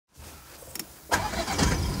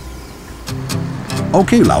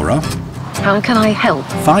Okay, Laura. How can I help?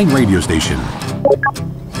 Find radio station.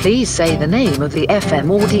 Please say the name of the FM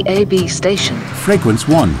or the AB station. Frequency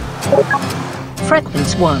 1.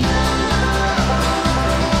 Frequency 1.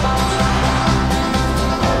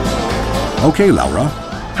 Okay, Laura.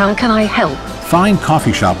 How can I help? Find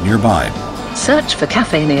coffee shop nearby. Search for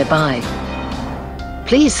cafe nearby.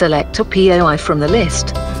 Please select a POI from the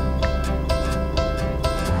list.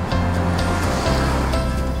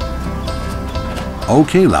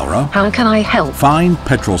 Okay, Laura. How can I help? Find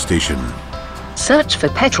petrol station. Search for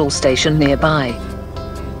petrol station nearby.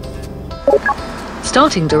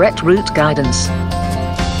 Starting direct route guidance.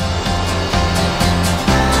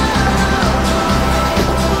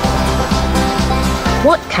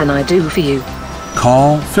 What can I do for you?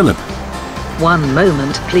 Call Philip. One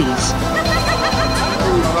moment, please.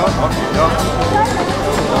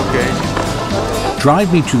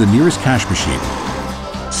 Drive me to the nearest cash machine.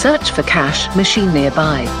 Search for cash machine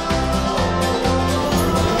nearby.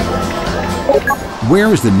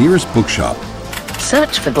 Where is the nearest bookshop?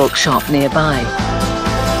 Search for bookshop nearby.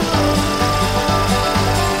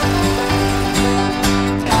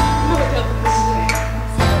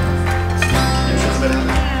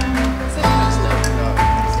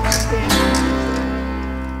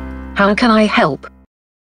 How can I help?